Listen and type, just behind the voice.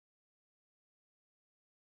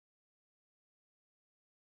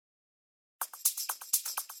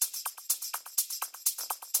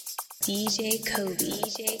DJ Kobe.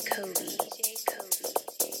 DJ Kobe.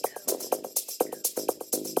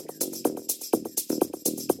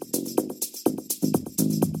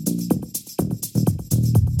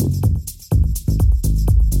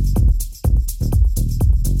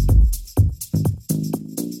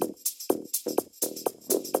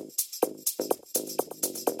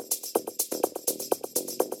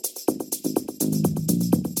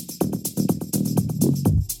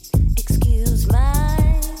 Excuse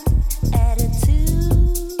my attitude.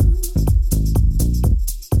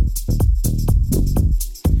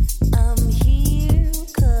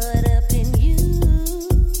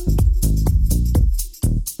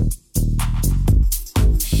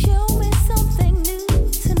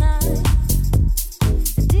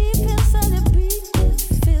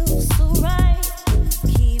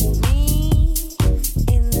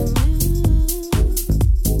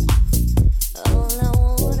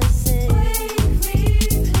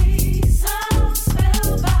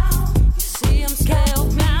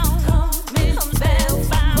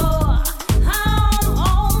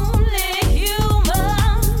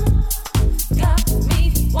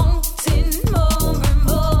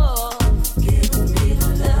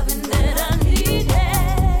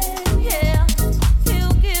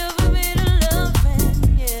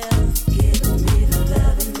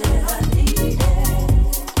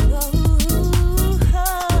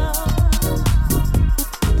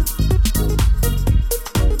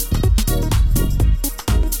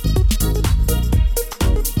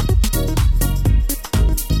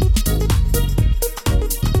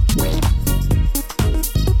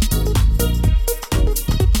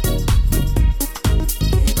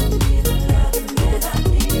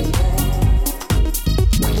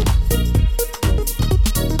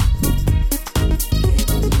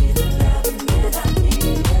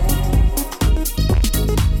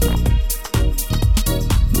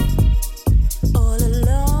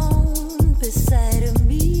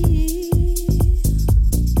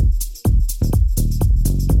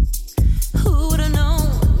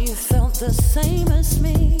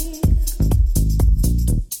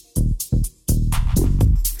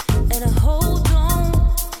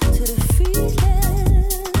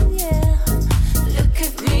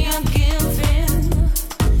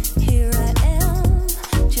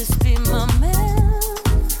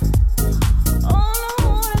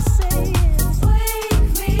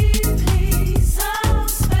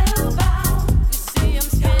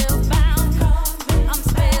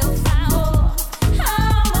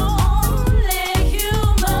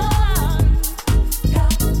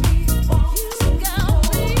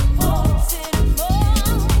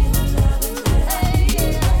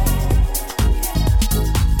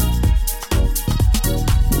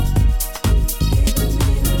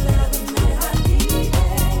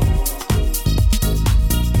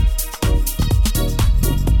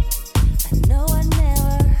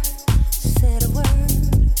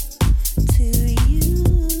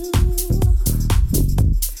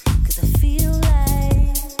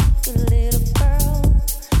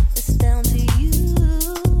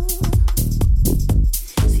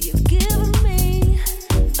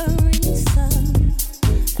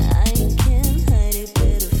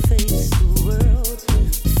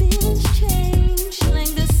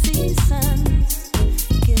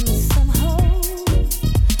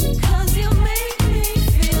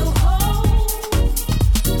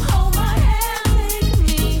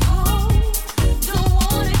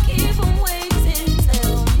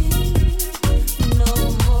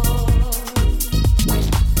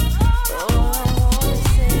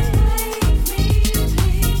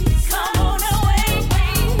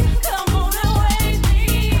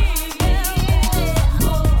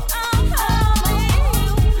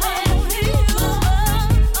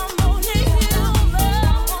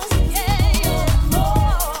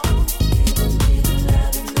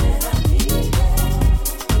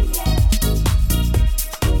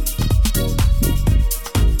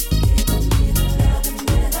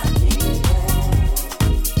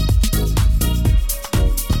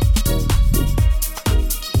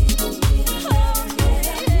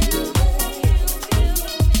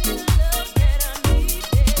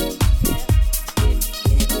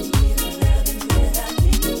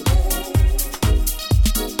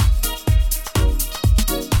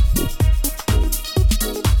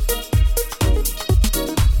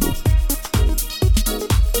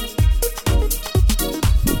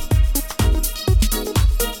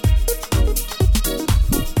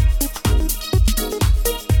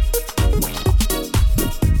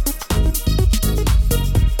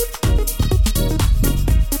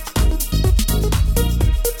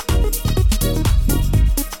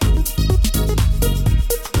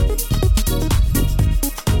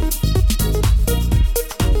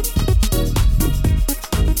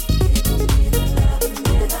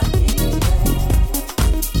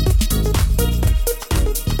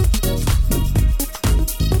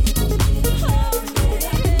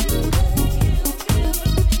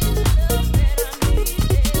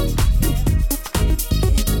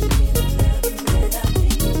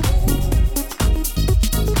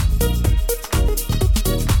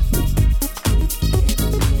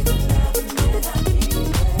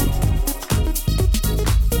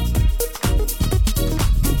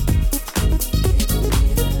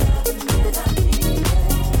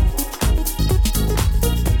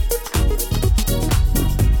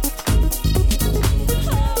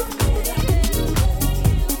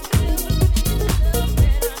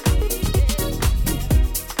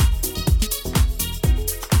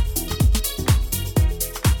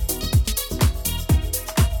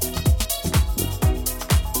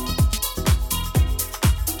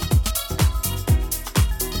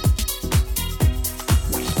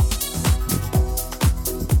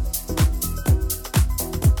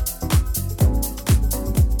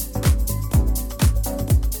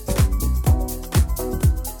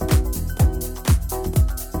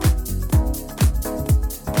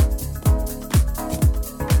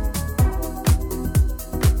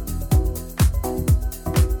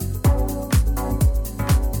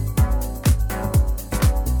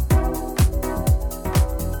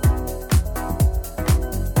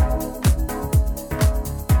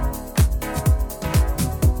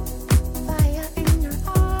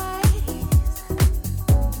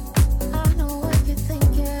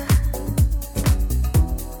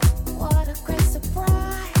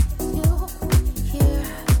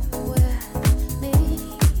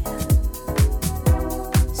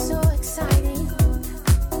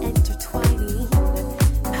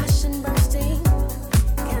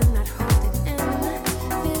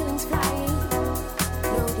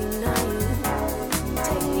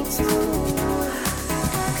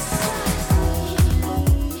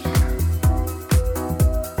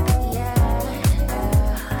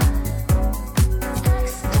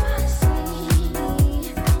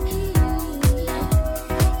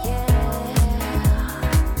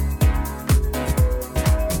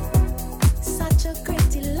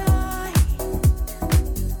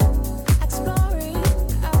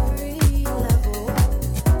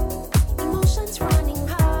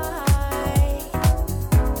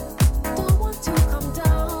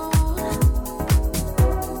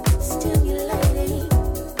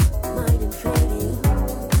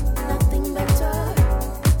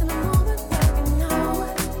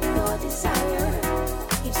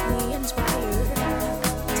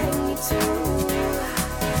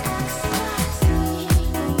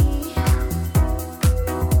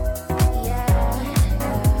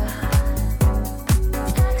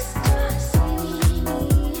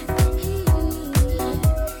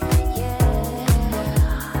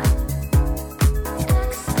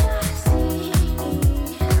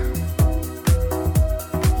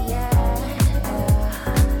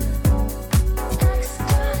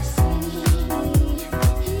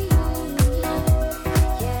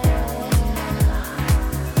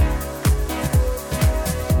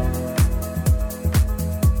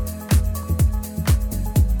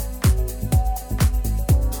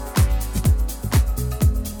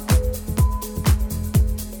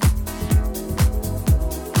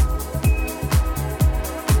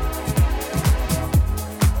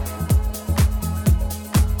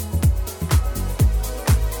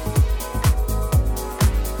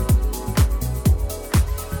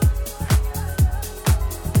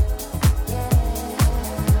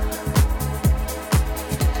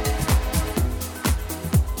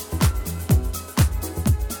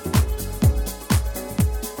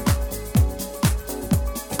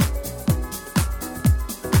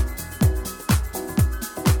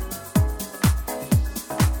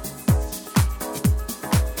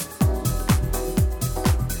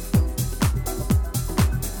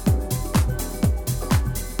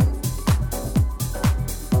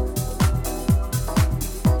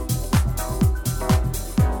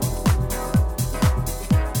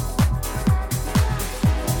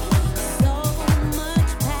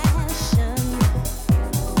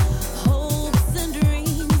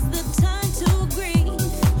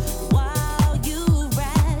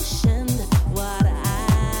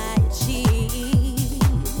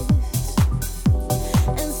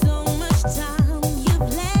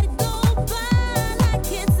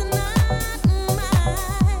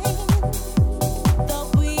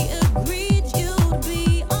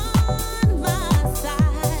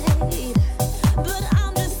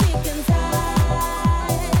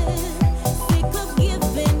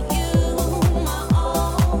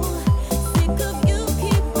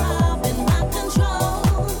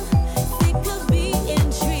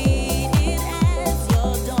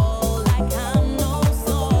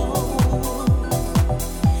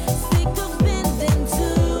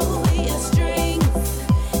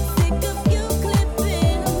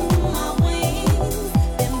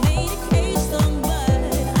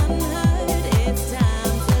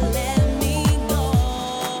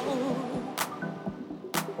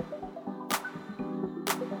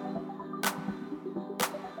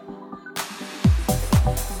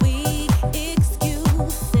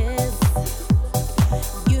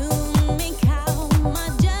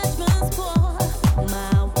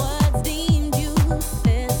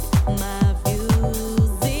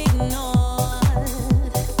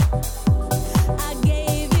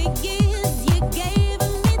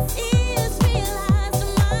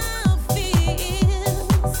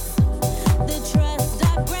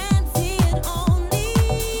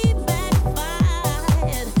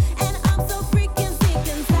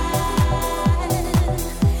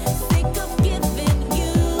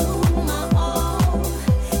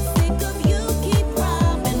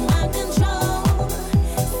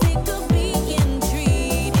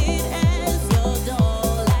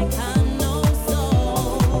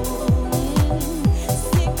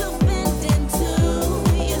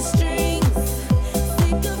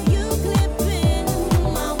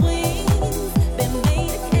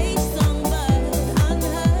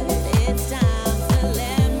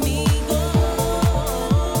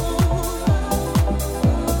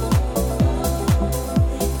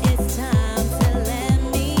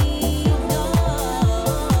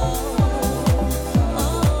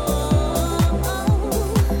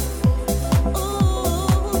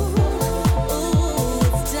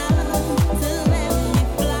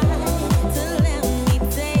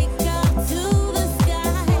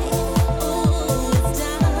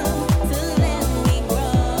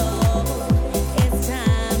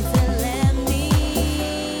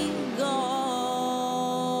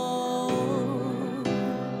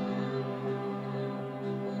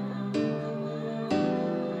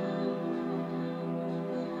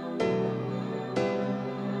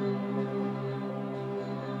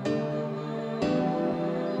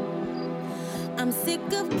 I'm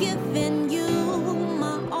sick of giving you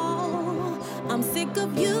my all. I'm sick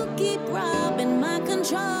of you keep robbing my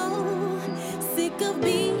control. Sick of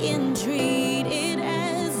being treated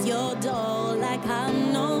as your doll like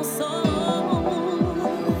I'm no soul.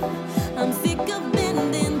 I'm sick of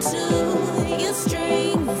bending to your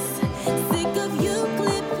strings. Sick of you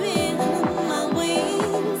clipping my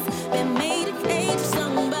wings. Been made a cage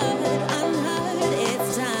sung but unheard.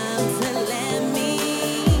 It's time to let me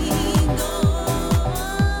go.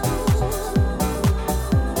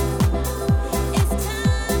 It's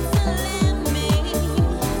time to let me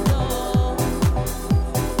go.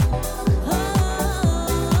 Oh,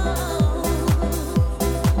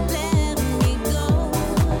 let me go.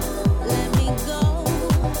 Let me go.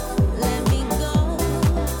 Let me go.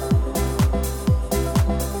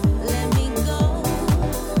 Let me go.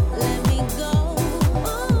 Let me go.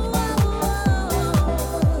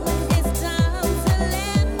 It's time to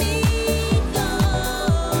let me go.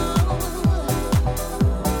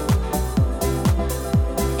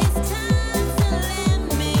 It's time to let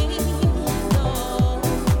me go.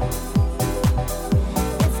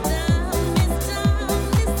 It's time, this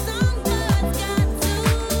songbird's got to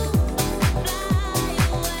fly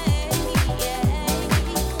away, yeah.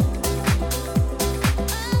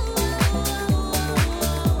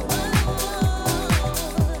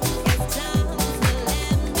 It's time to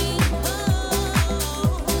let me go.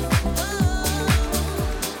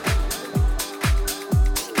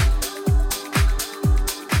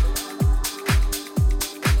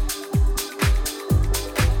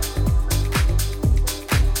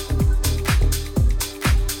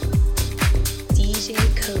 DJ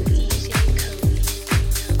Kobe.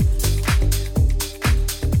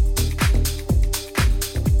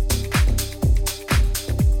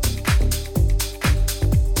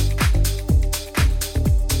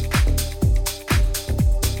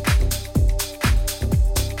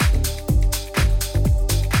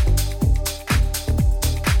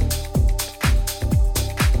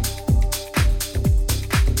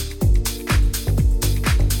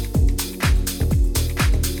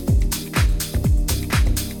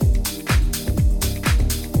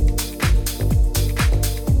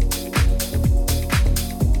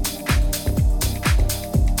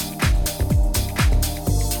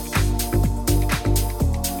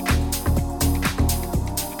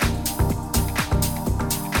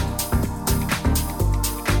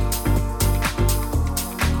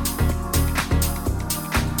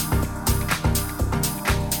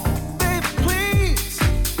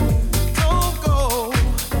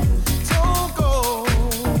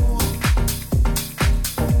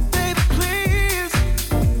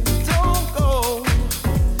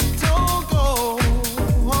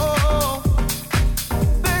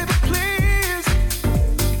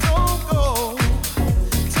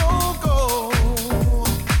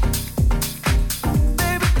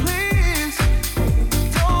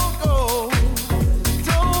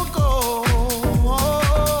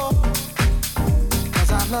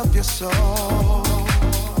 Love you so.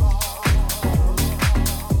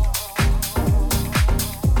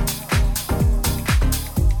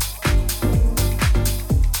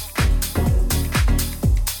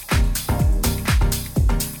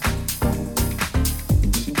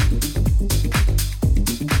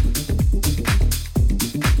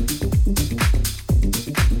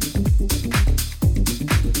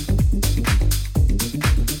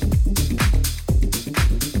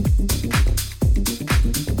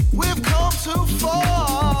 We've come too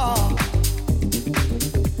far.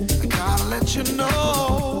 I gotta let you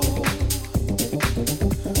know.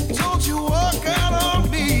 Don't you walk out on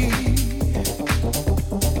me.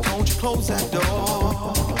 Don't you close that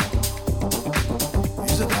door.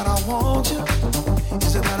 Is it that I want you?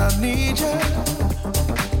 Is it that I need you?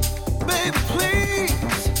 Baby, please,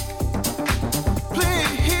 please.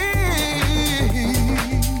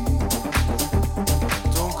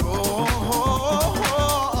 Don't go.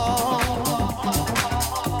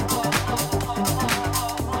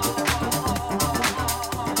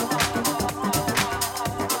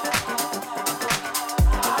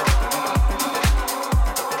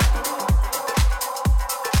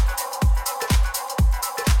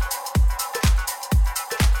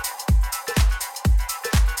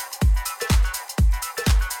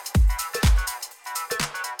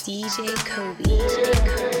 DJ Kobe. DJ Kobe.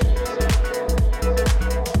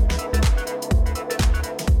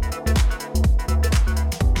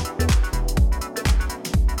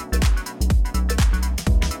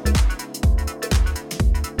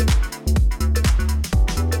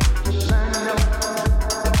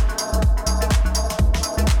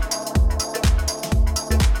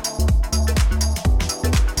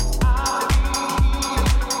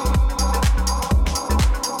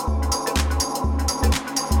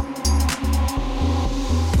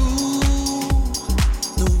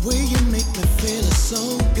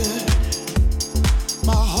 so good.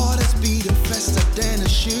 My heart is beating faster than it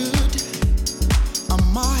should.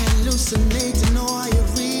 Am I hallucinating or are you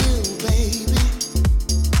real, baby?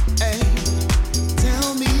 Hey,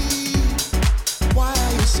 tell me, why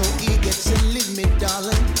are you so eager to leave me,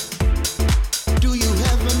 darling? Do you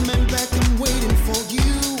have a man back? I'm waiting for you.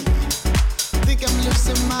 Think I'm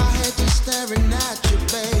losing my head just staring at you,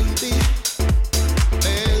 baby.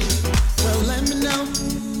 Hey, well, let me know.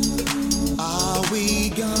 Are we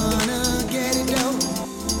gonna get it though?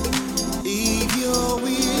 If you're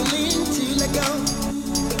willing to let go,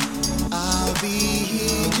 I'll be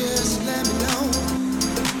here, just let me know.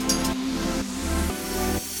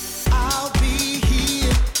 I'll be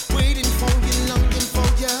here, waiting for you, longing for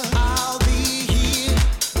you. I'll be here,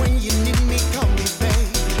 when you need me, call me,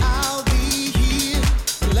 babe. I'll be here,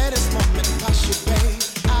 let us moment pass you, babe.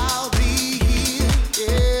 I'll be here,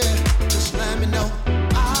 yeah, just let me know.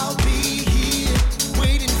 I'll be here,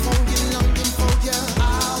 waiting for you, longing for you.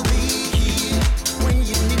 I'll be here, when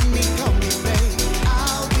you need me, call me, babe.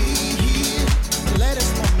 I'll be here, let us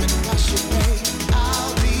moment pass you, babe.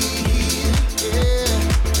 I'll be here, yeah,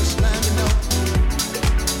 just let me know.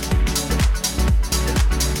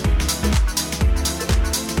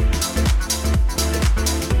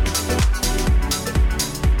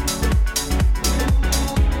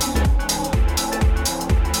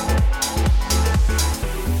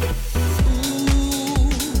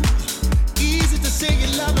 Easy to say you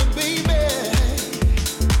love her, baby.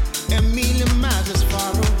 A million miles is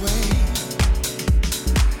far away.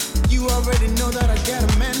 You already know that I got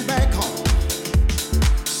a man back home.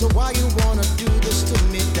 So why you wanna do this to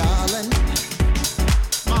me, darling?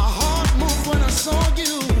 My heart moved when I saw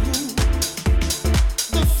you.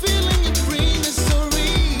 The feeling you bring is so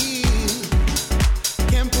real.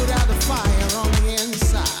 Can't put out the fire on the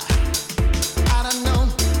inside. I don't know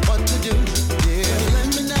what to do. Yeah, let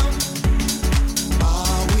me know.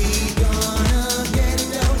 Are we gonna get it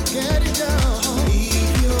down? Get it down.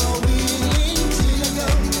 If you're willing to let go,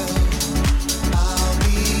 I'll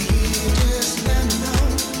be here. Just let me know.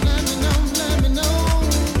 Let me know. Let me know.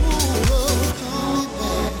 Call me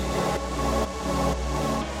back.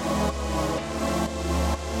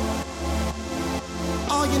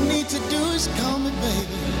 All you need to do is call me,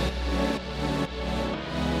 baby.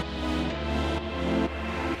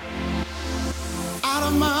 I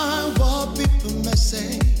don't mind what people may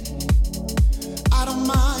say. I don't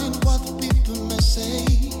mind what people may say.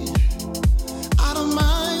 I don't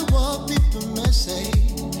mind what people may say.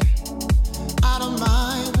 I don't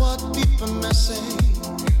mind what people may say.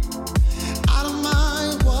 I don't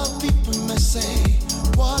mind what people may say.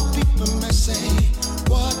 What people may say.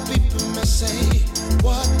 What people may say.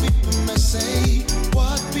 What people may say.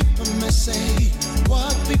 What people may say.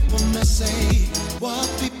 What people may say. What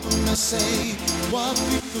people may say. What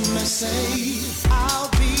people may say. I'll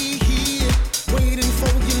be here, waiting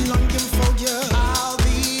for you, longing for you. I'll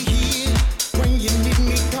be here, when you need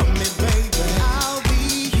me, call me, baby. I'll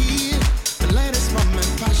be here, let us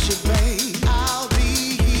moment pass you, babe. I'll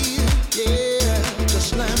be here, yeah,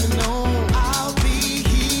 just let me know. I'll be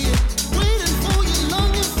here, waiting for you,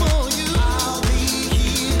 longing for you. I'll be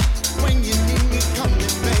here, when you need me, call me,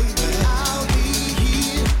 baby. I'll be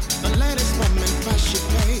here, let us moment pass you,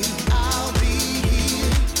 babe. I'll be here,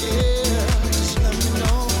 yeah, just let me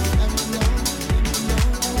know, let me know, let me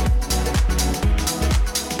know.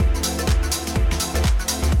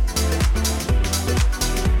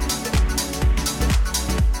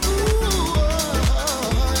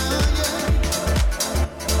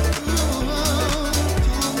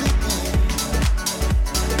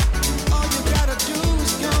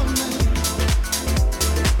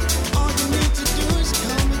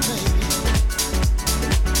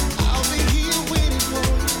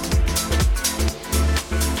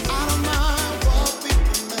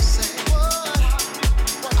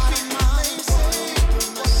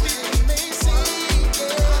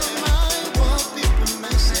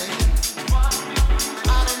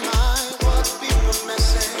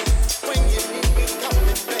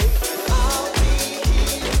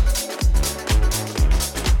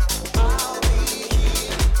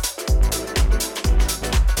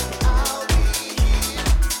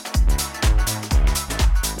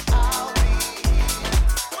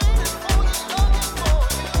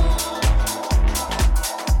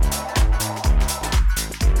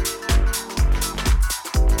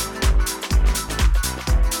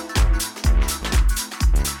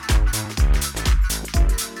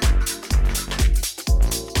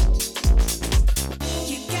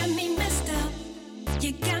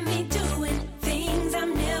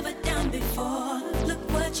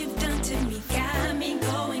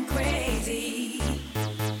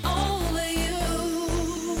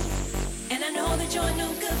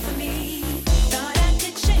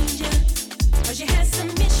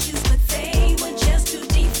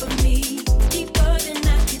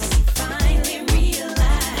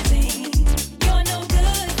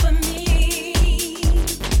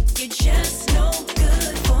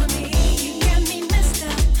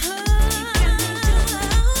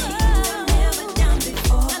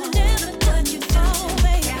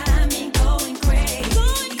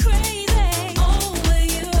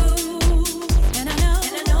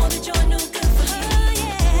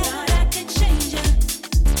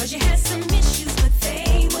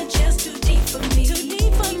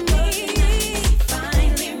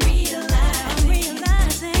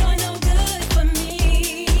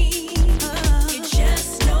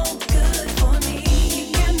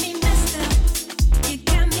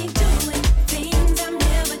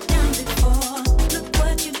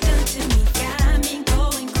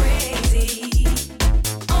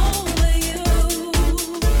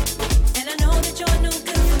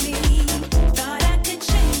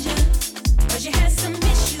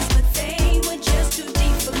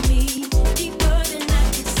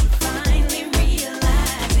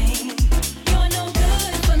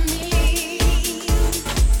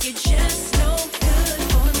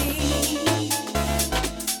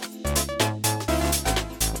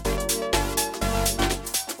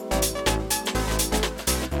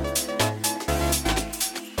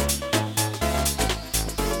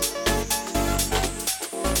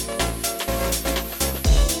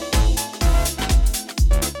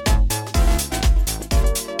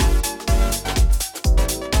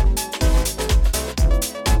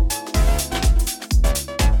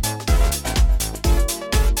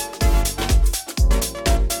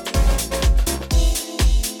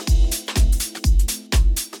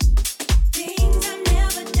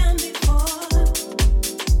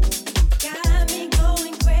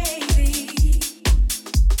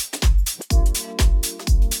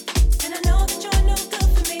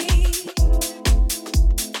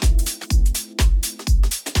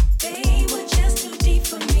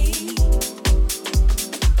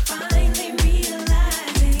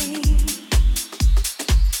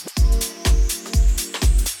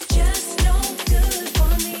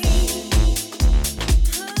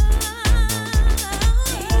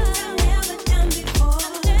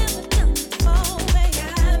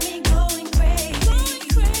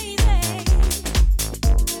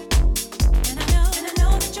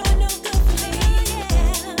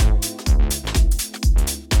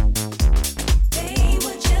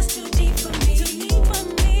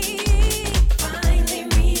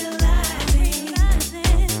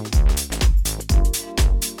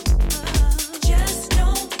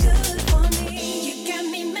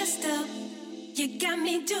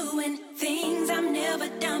 I've never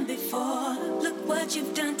done before. Look what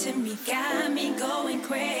you've done to me, got me going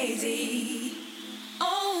crazy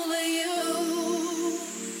over you.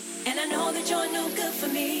 And I know that you're no good for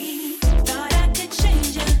me. Thought I could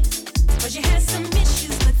change you, but you had some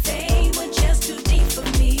issues, but they were just too deep for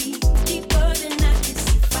me. Deeper than I could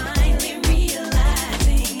see, finally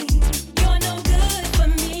realizing you're no good for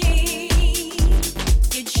me.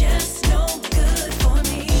 You're just no good for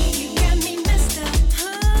me. You got me messed up.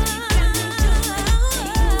 You got me doing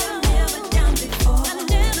things I've never done before. I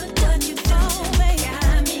never done you before, baby.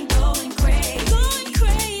 Got me going crazy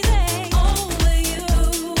over you.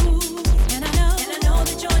 And I know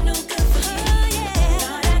that you're no good for me.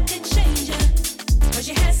 Thought I could change you, but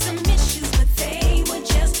you had some issues, but they were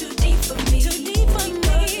just too deep for me. Too deep for me.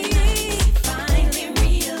 Finally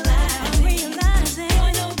realizing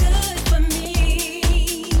you're no good for me.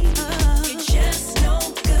 You're just no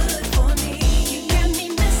good for me. You got me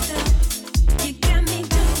messed up. You got me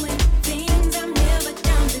doing things I've never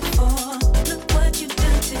done before. Look what you've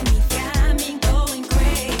done to me, got me going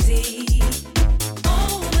crazy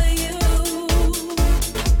over you.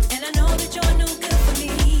 And I know that you're no good for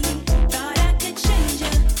me. Thought I could change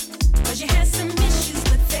you, but you had some issues,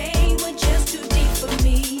 but they were just too deep for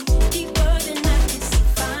me. Deeper than I could see,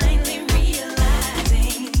 finally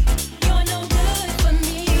realizing you're no good for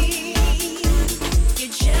me.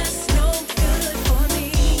 You're just no good for me.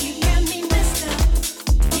 You got me messed up.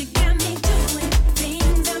 You got me doing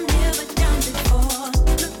things I've never done before.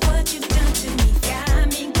 Look what you've done to me, got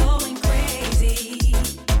me going crazy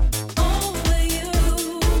over you.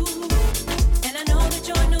 And I know that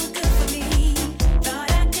you're no good for me. Thought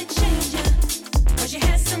I could change you, but you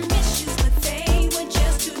had some issues, but they were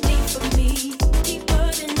just too deep for me. Deeper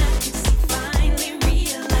than I could see, finally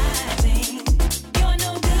realizing you're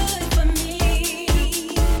no good for me.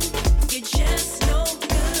 You're just no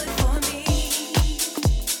good for me.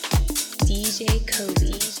 DJ Cody.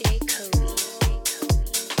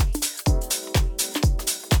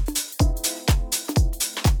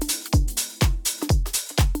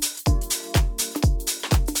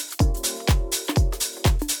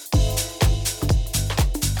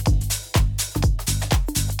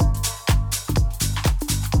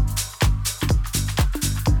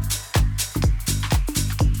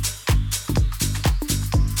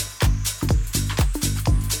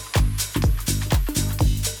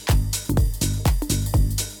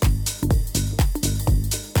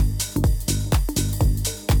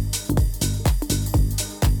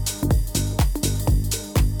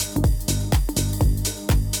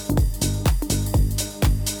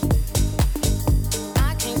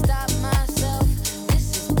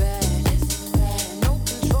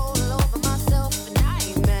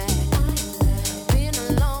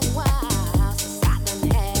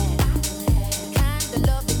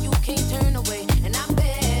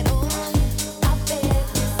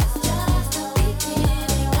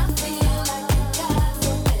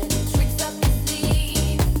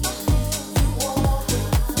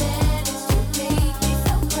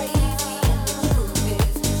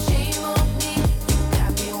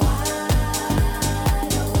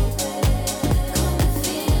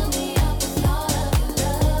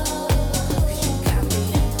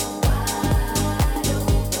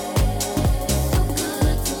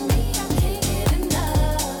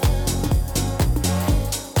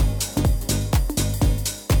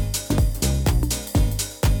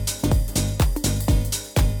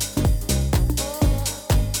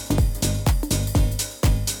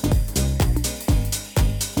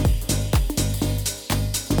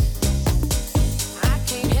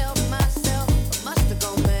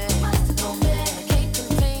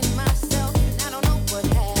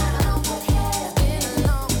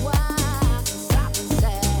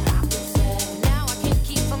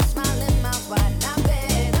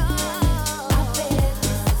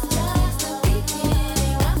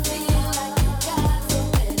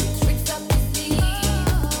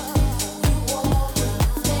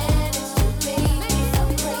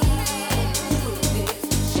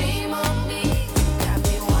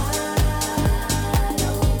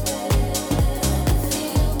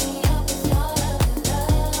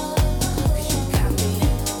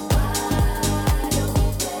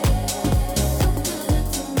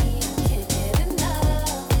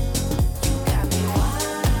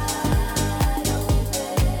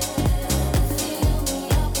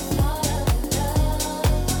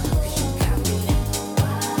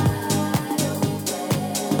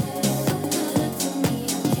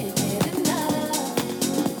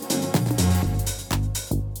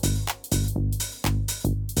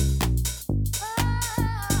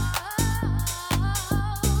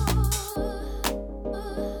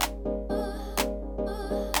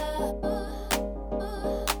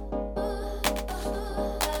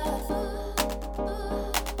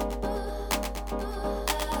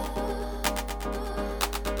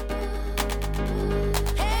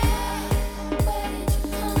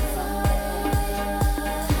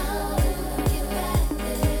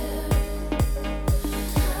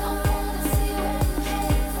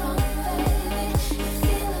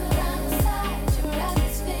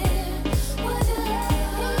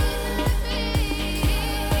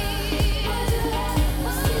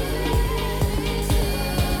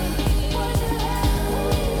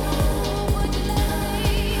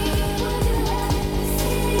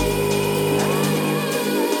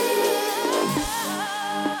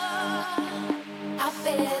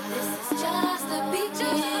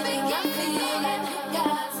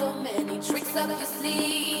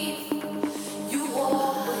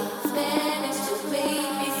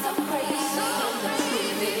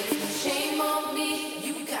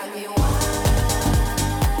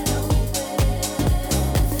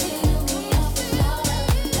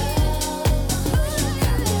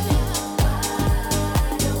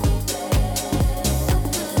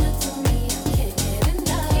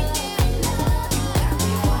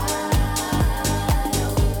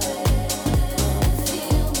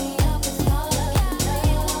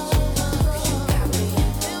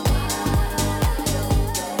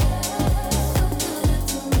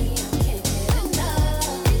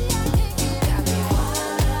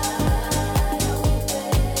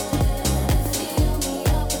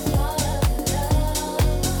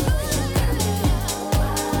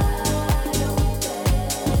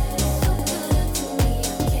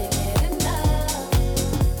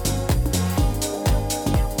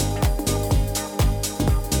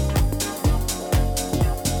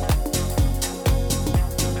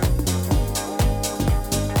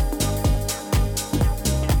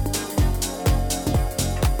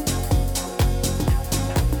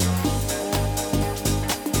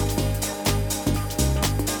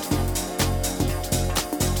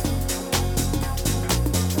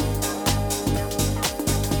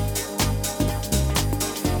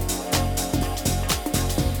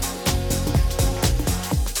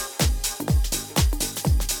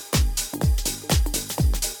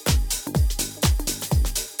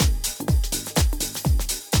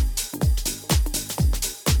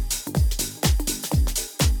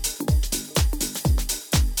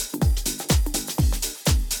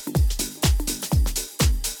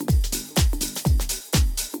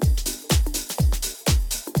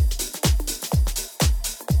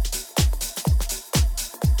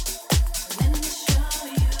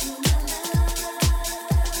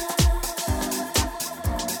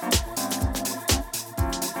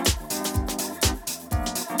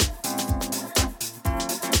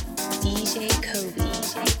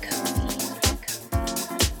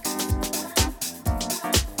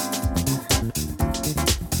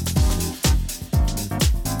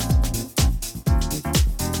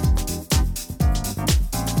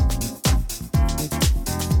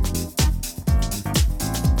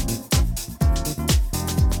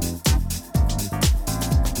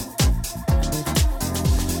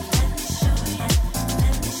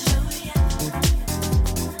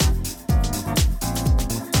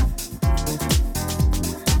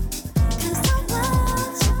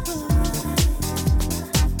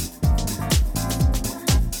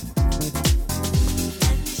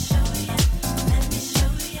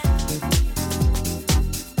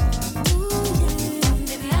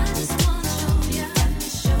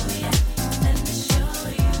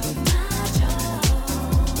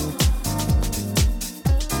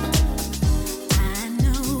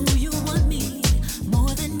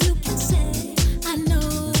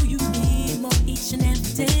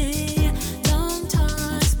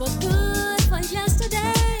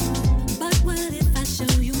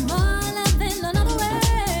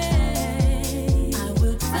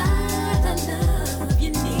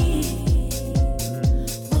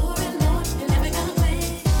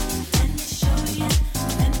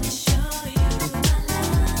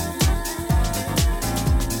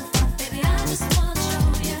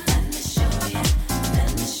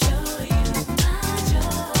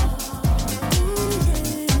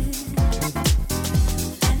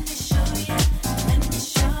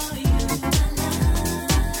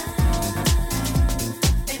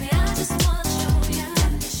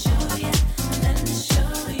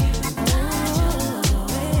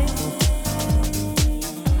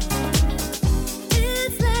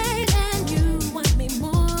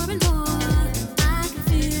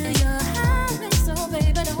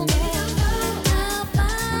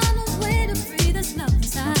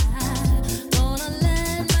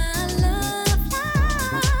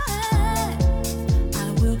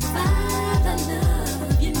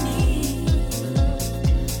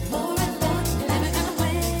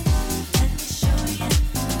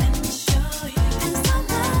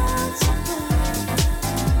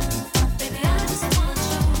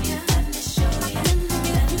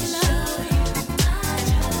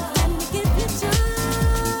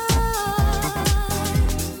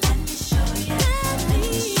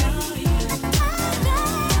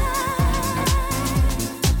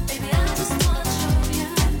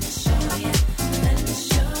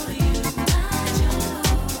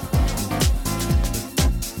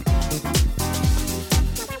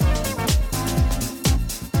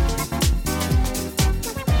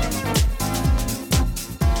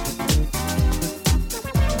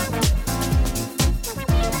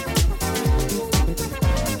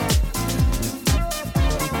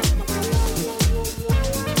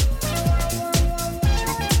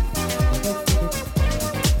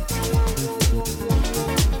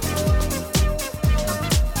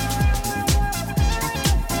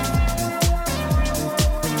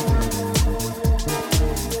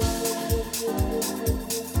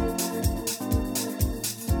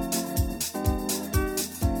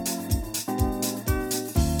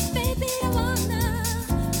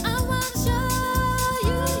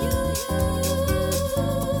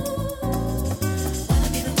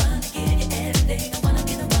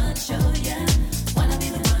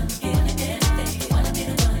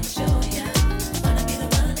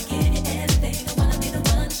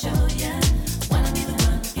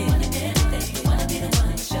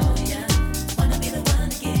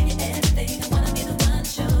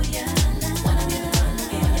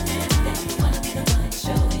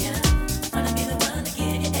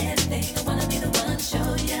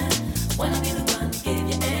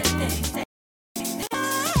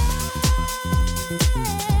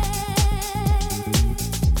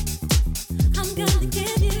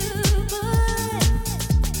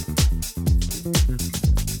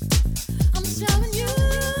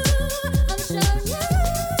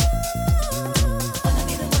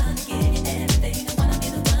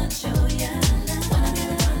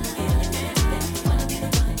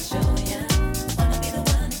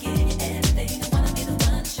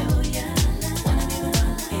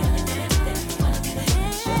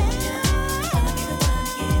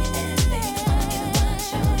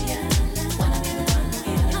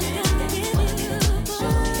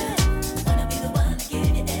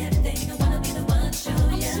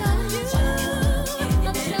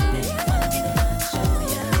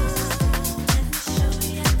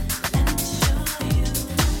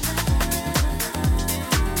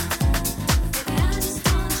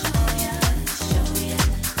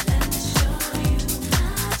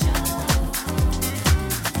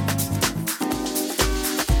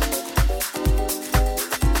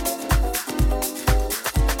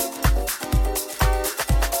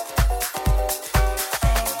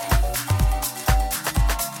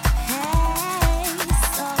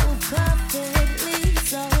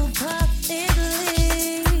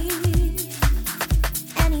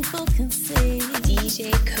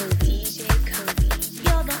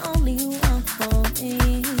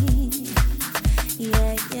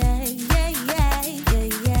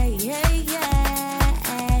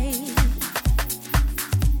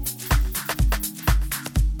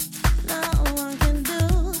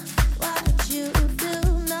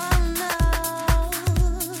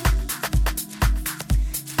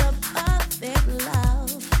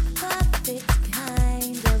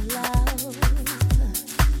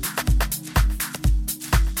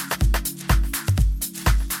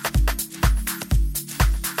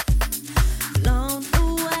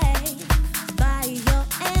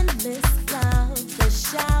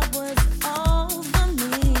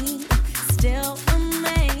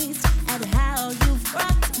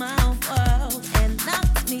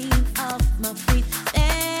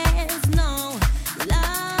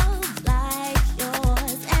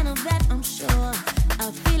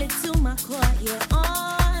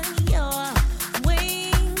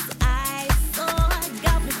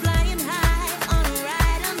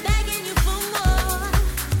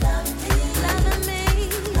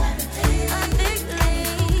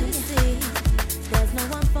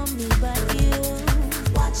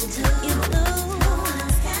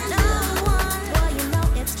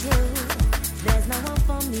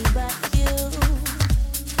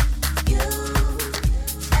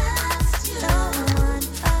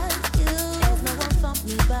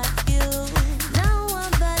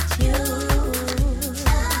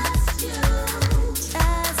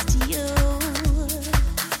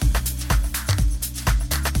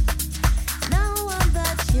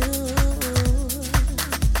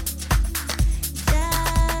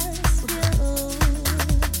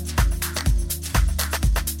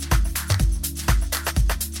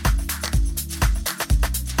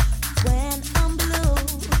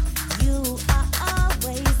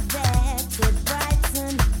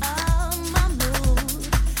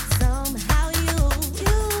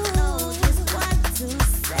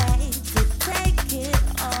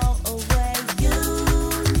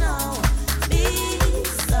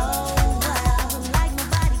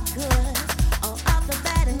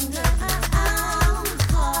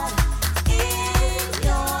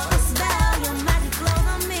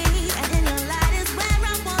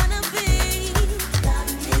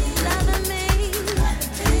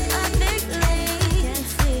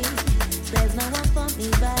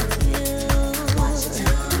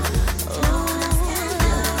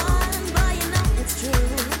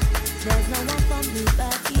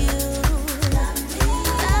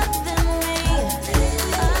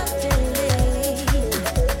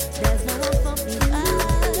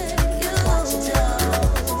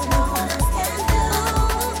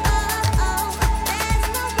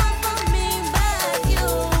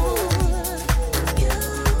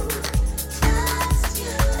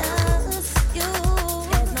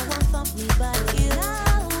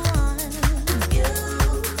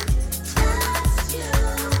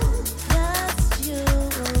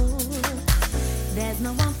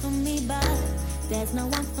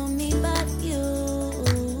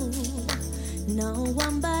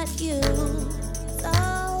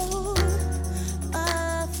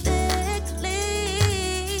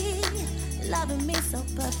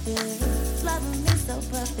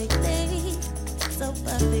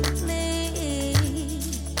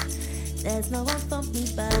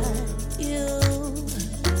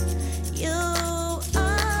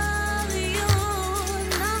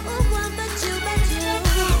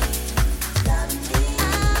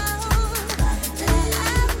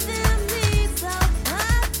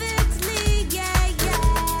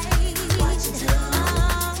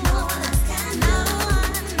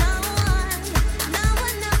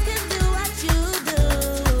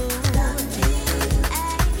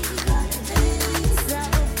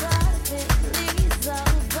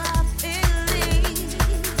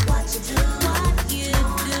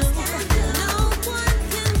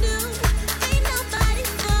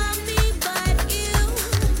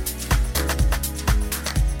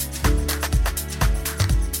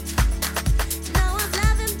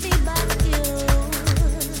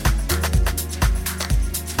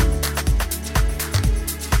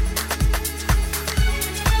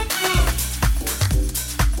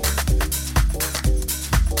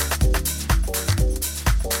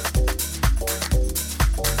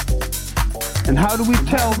 how do we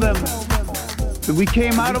tell them that we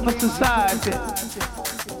came out of a society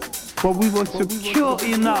where we were secure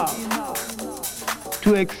enough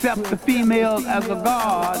to accept the female as a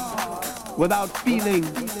god without feeling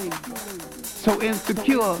so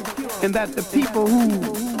insecure, and that the people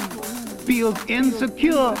who feel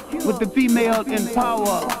insecure with the female in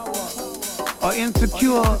power are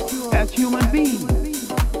insecure as human beings?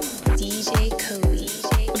 DJ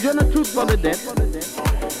Cody. You're not truth for the dead.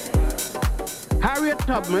 Harriet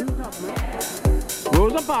Tubman,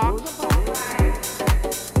 Rosa Parks,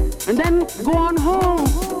 and then go on home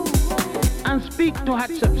and speak to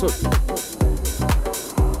Hatshepsut.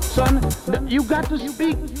 Son, you got to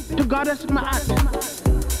speak to Goddess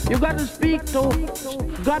Ma'at. You got to speak to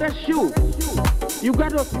Goddess Shu. You got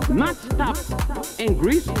to not stop in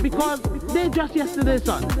Greece because they just yesterday,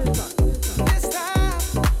 son. This time,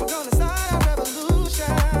 we're gonna start a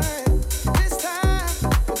revolution. This time,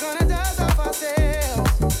 we're gonna dust off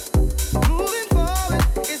ourselves. Moving forward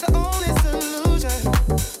is the only solution.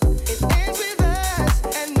 It ends with us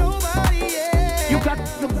and nobody else. You got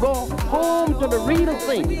to go home to the real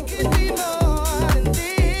thing. We can be more than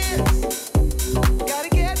this. Gotta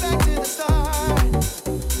get back to the start.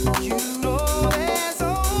 You know there's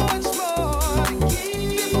so much more to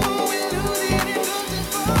give before we lose it and go too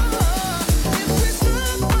far. If we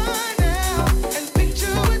stop right now and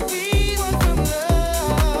picture what we want from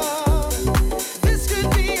love, this could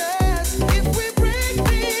be us. If we break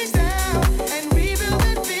things down and rebuild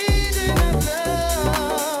that vision of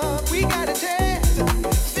love, we got a chance.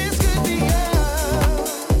 This could be us.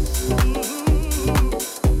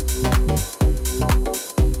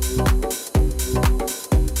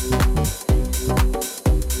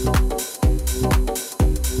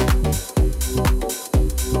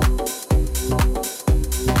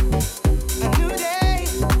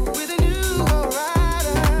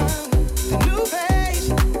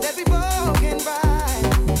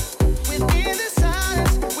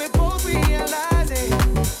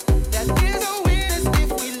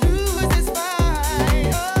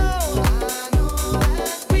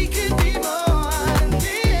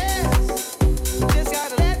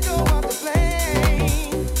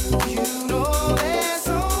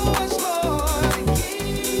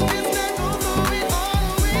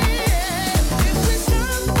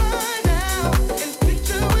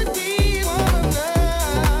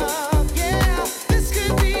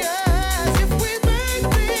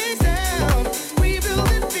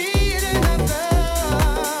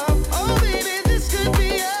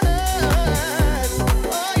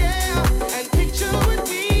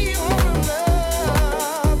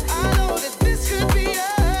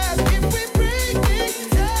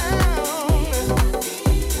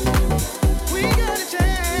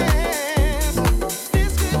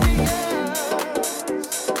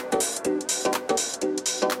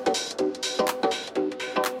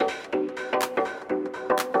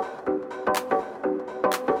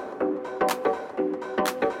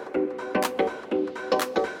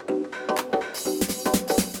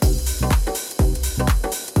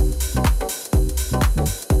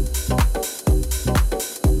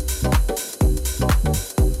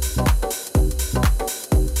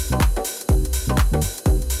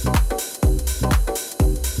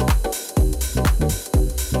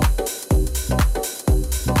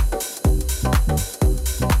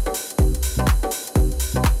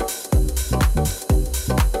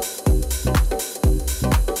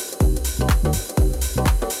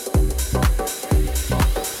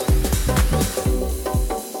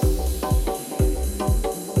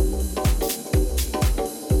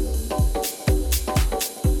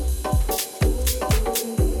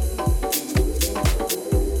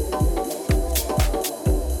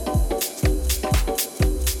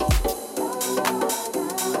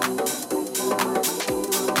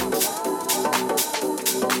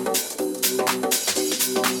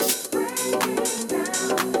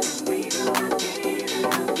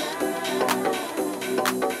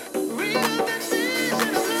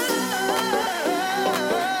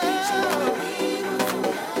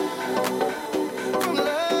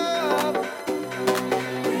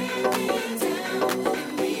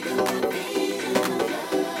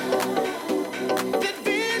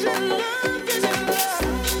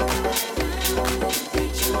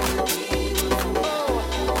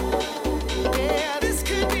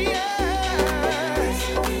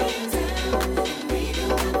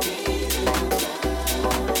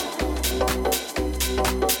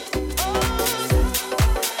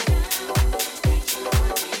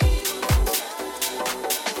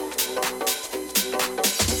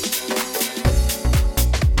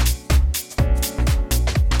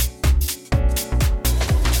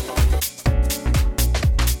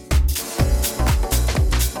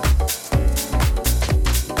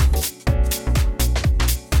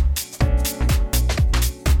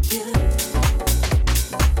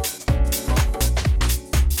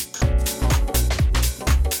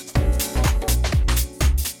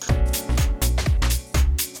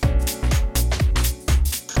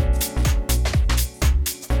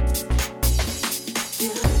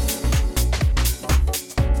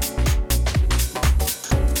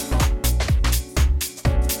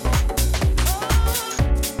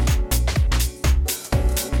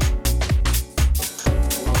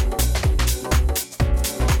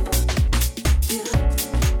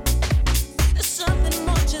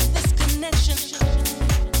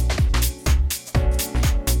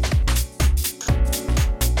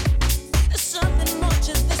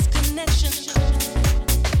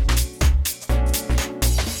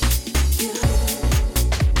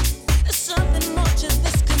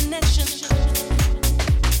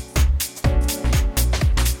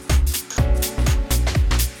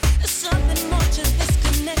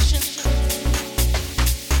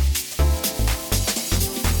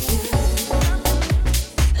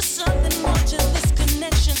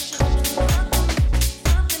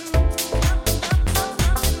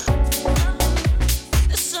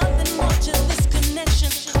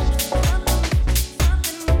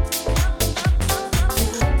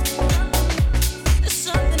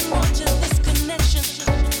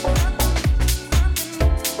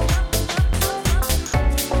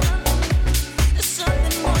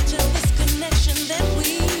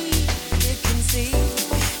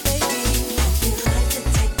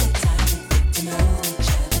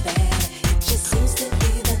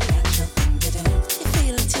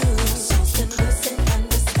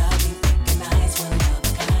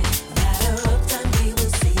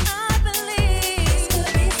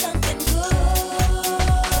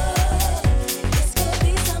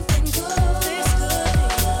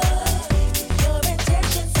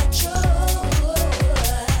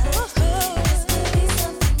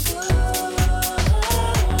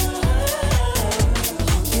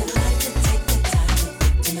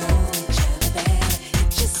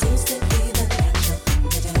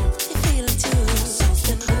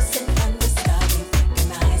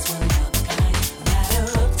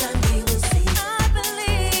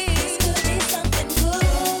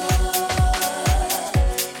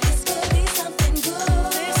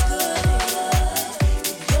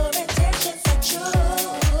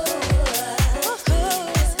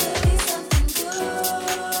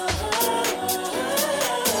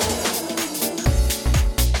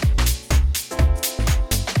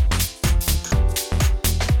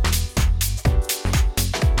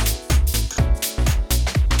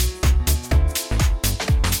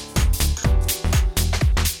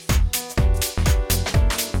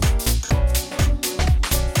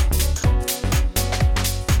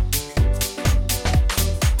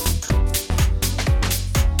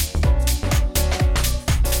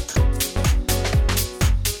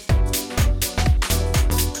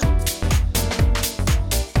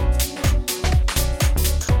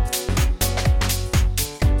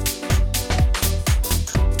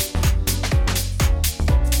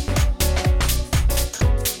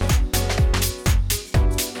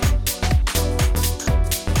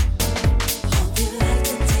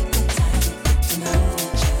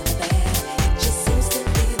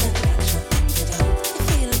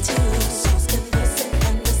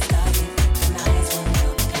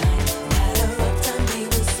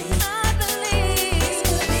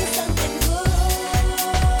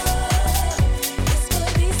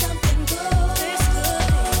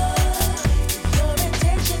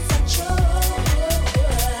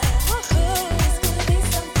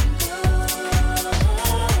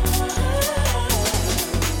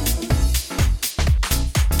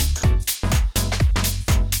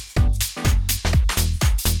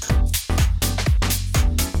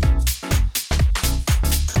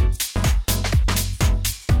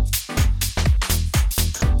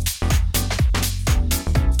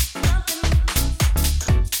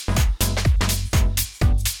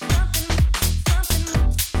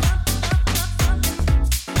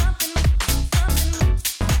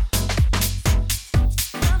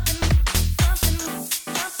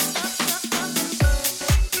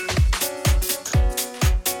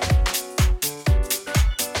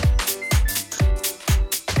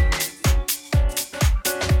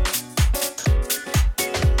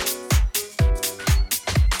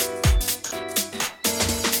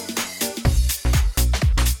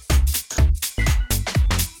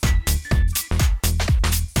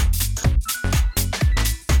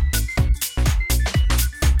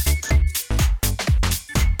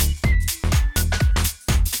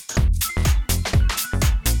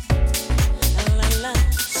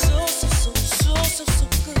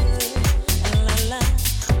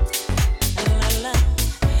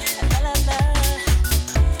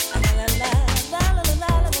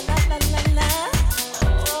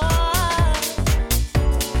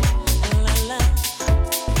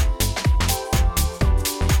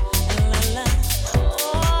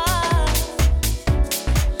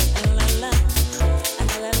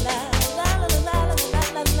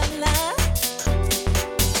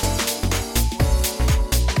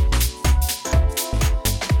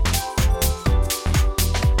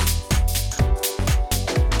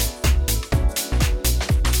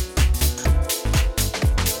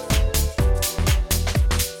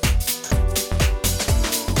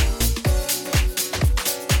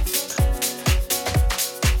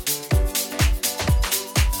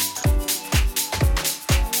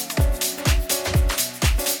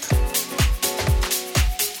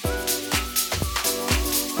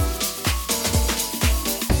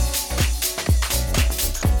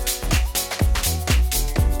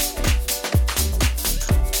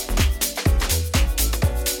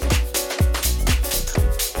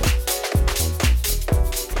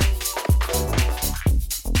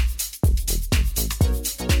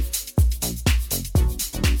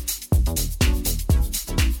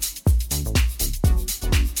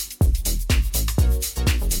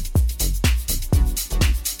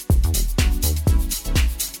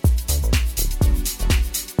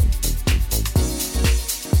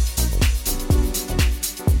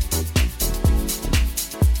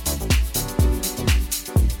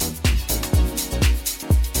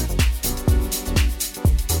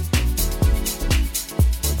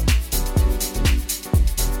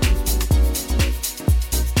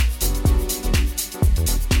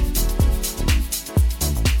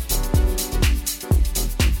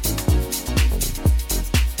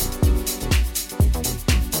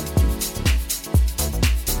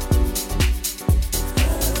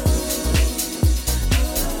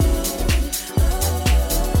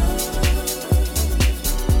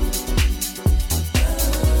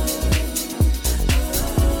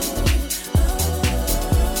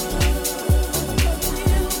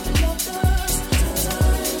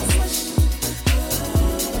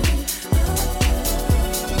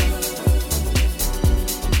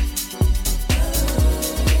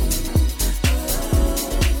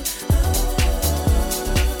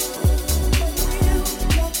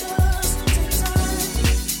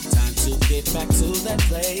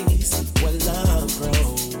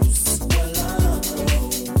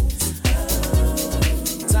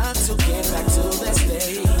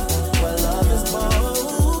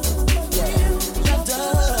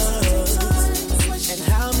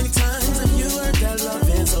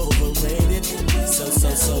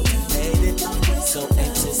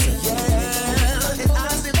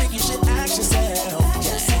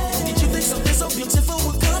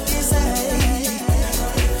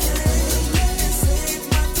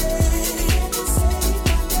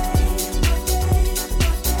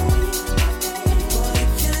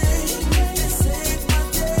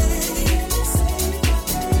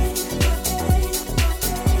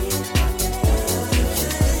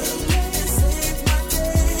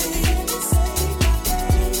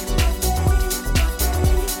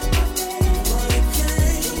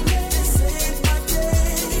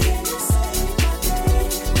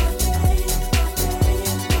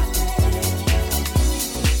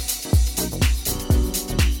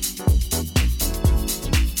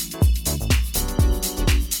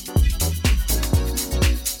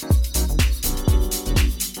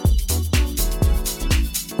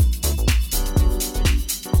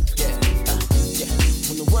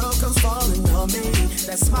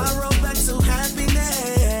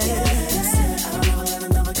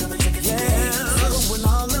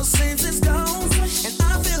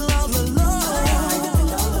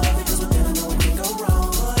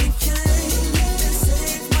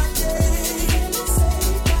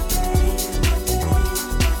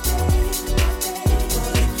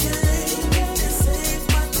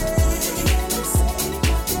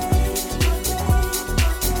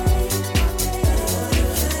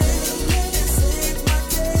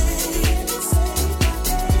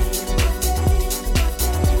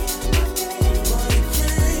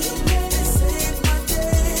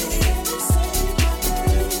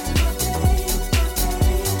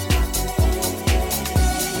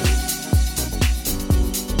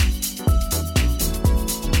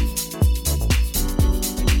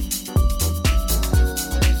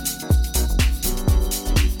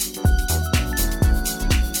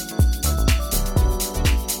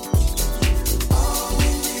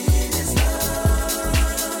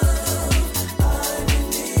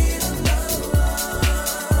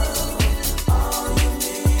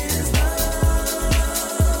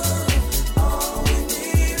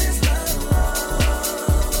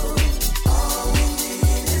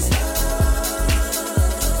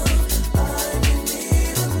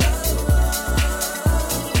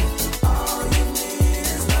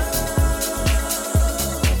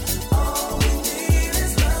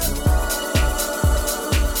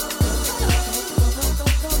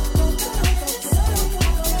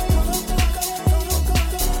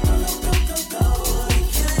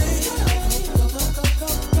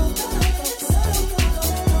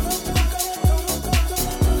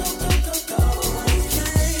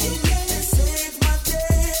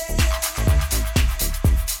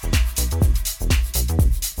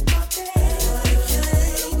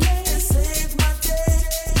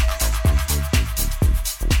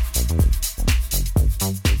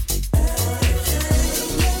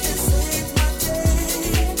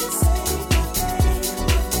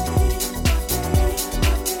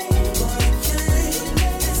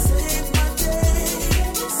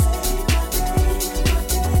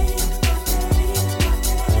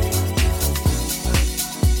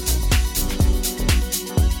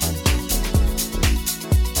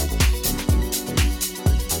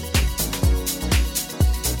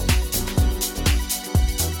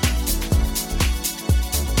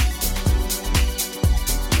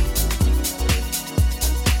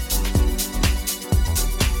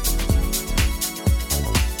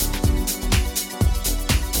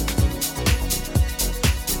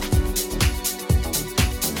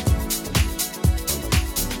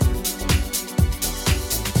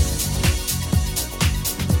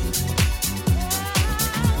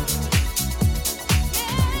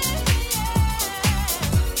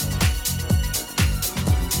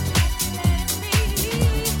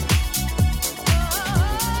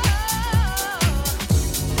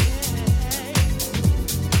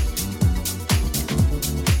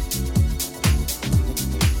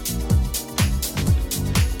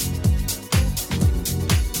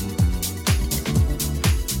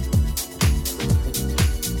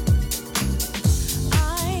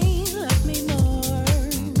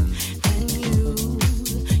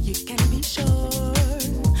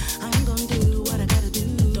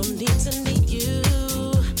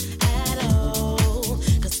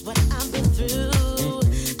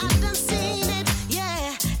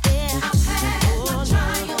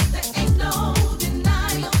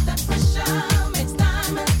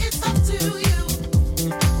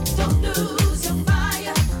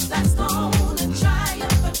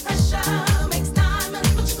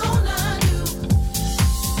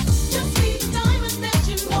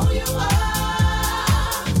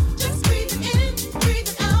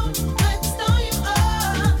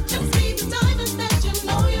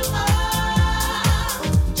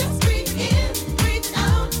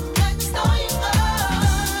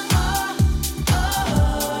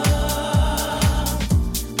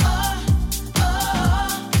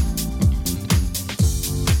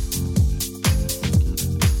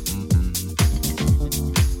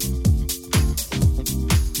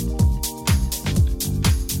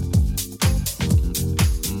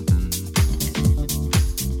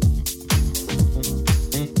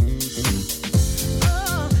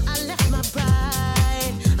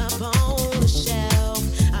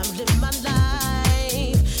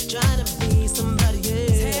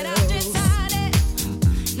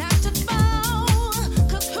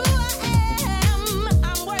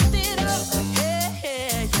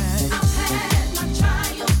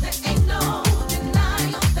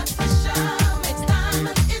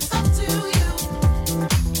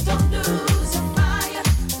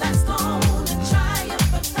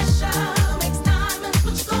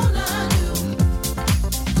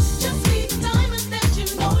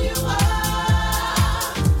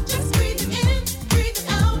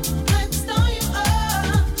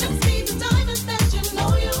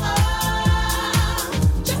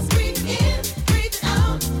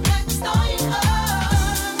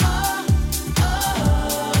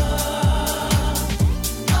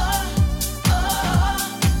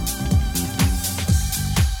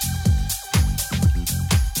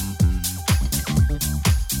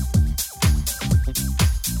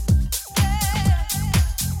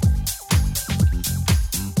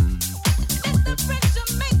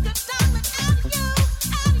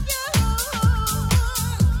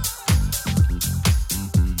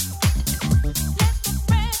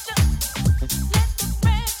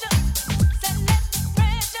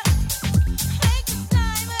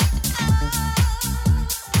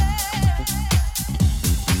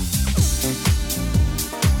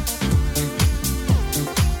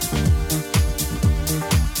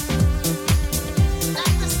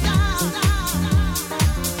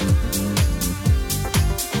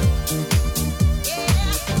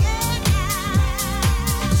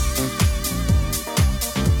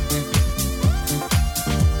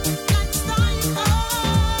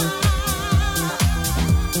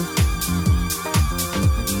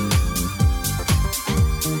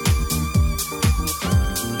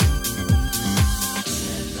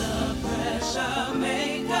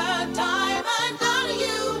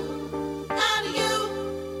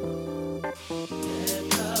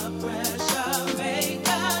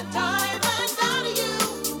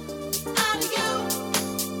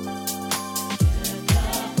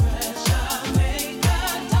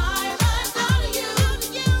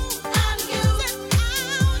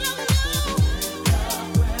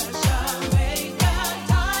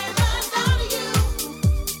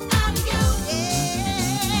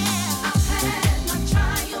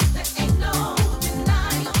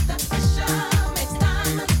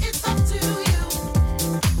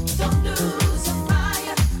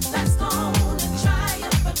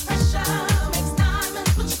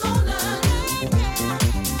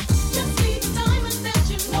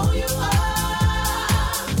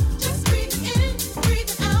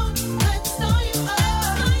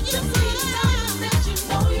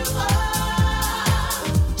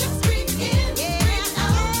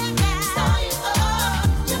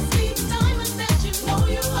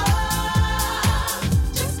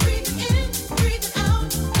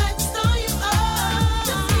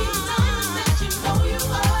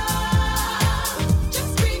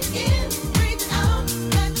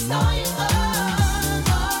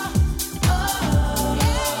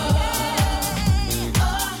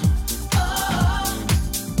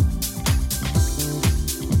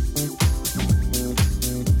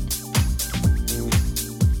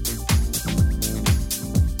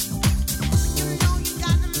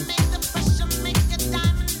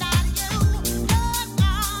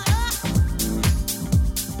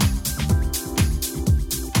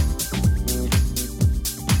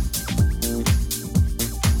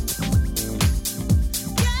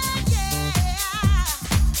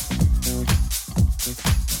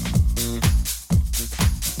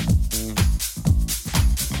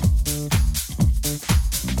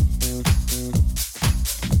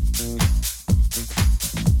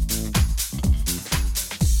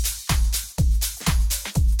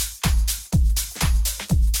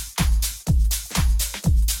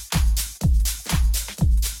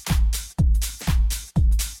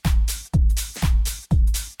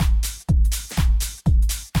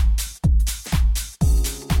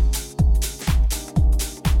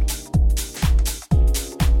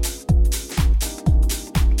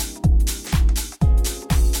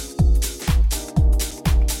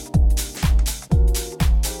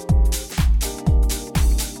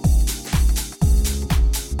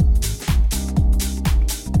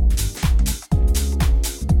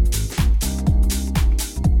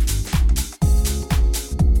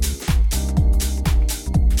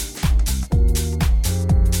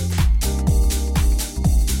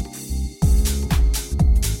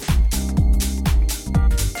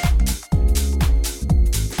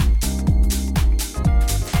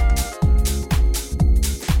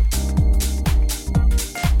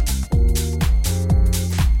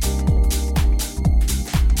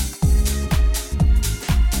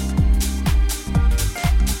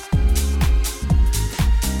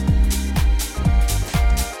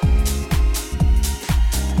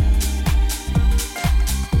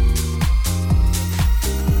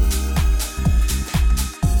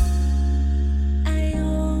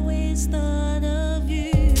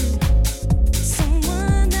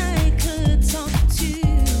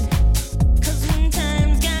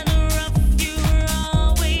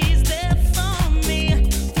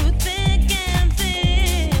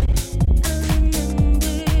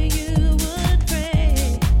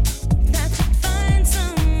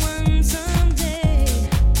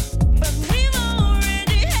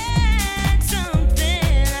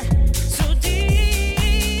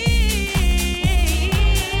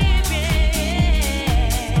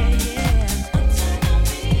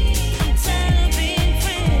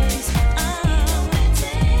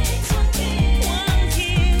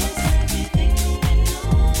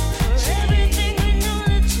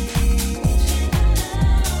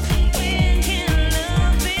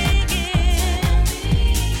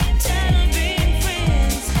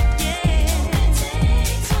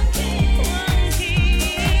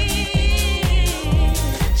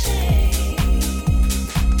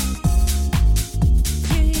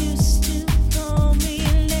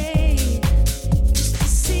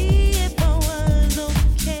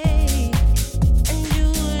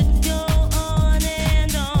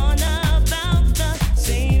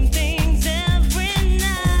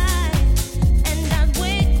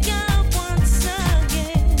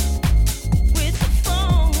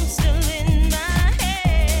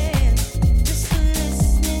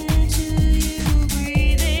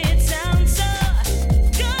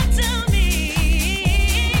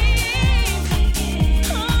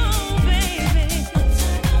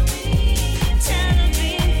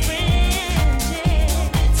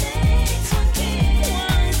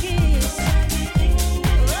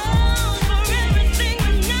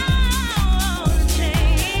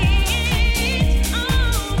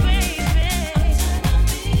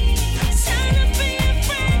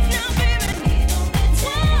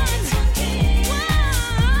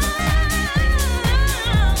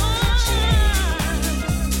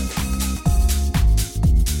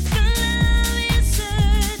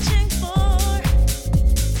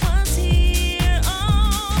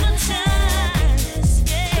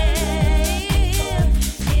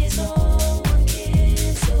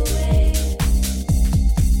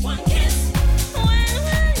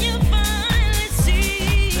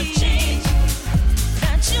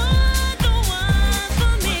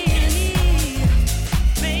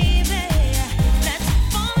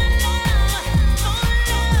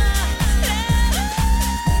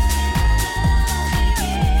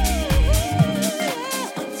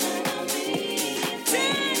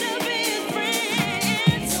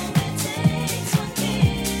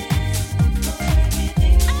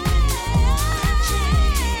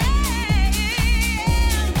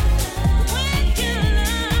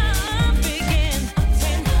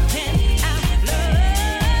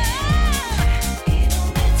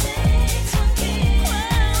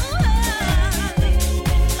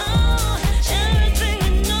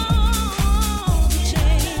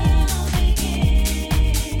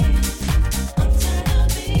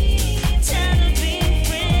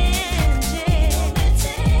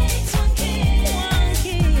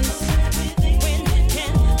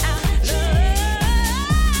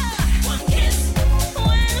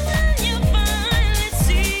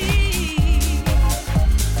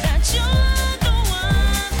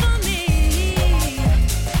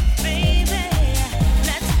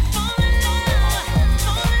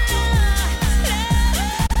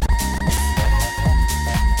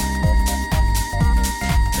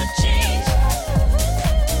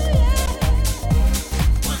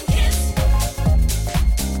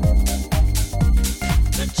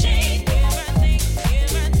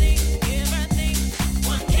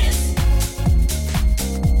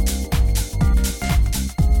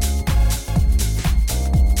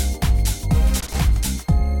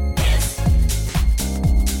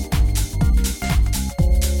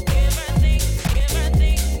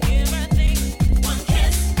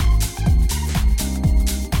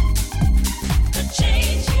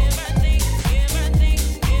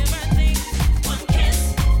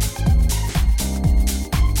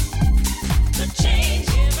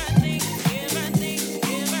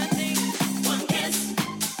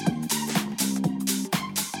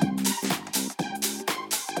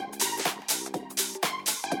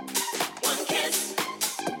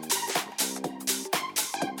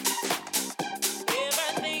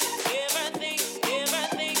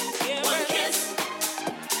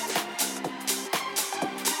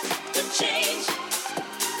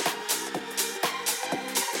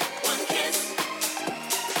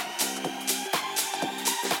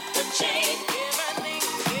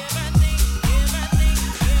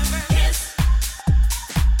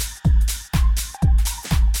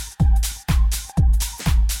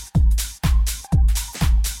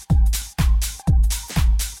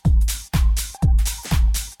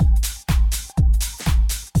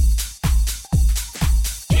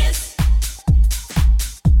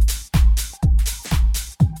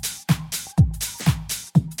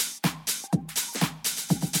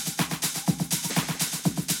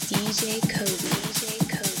 DJ Cody.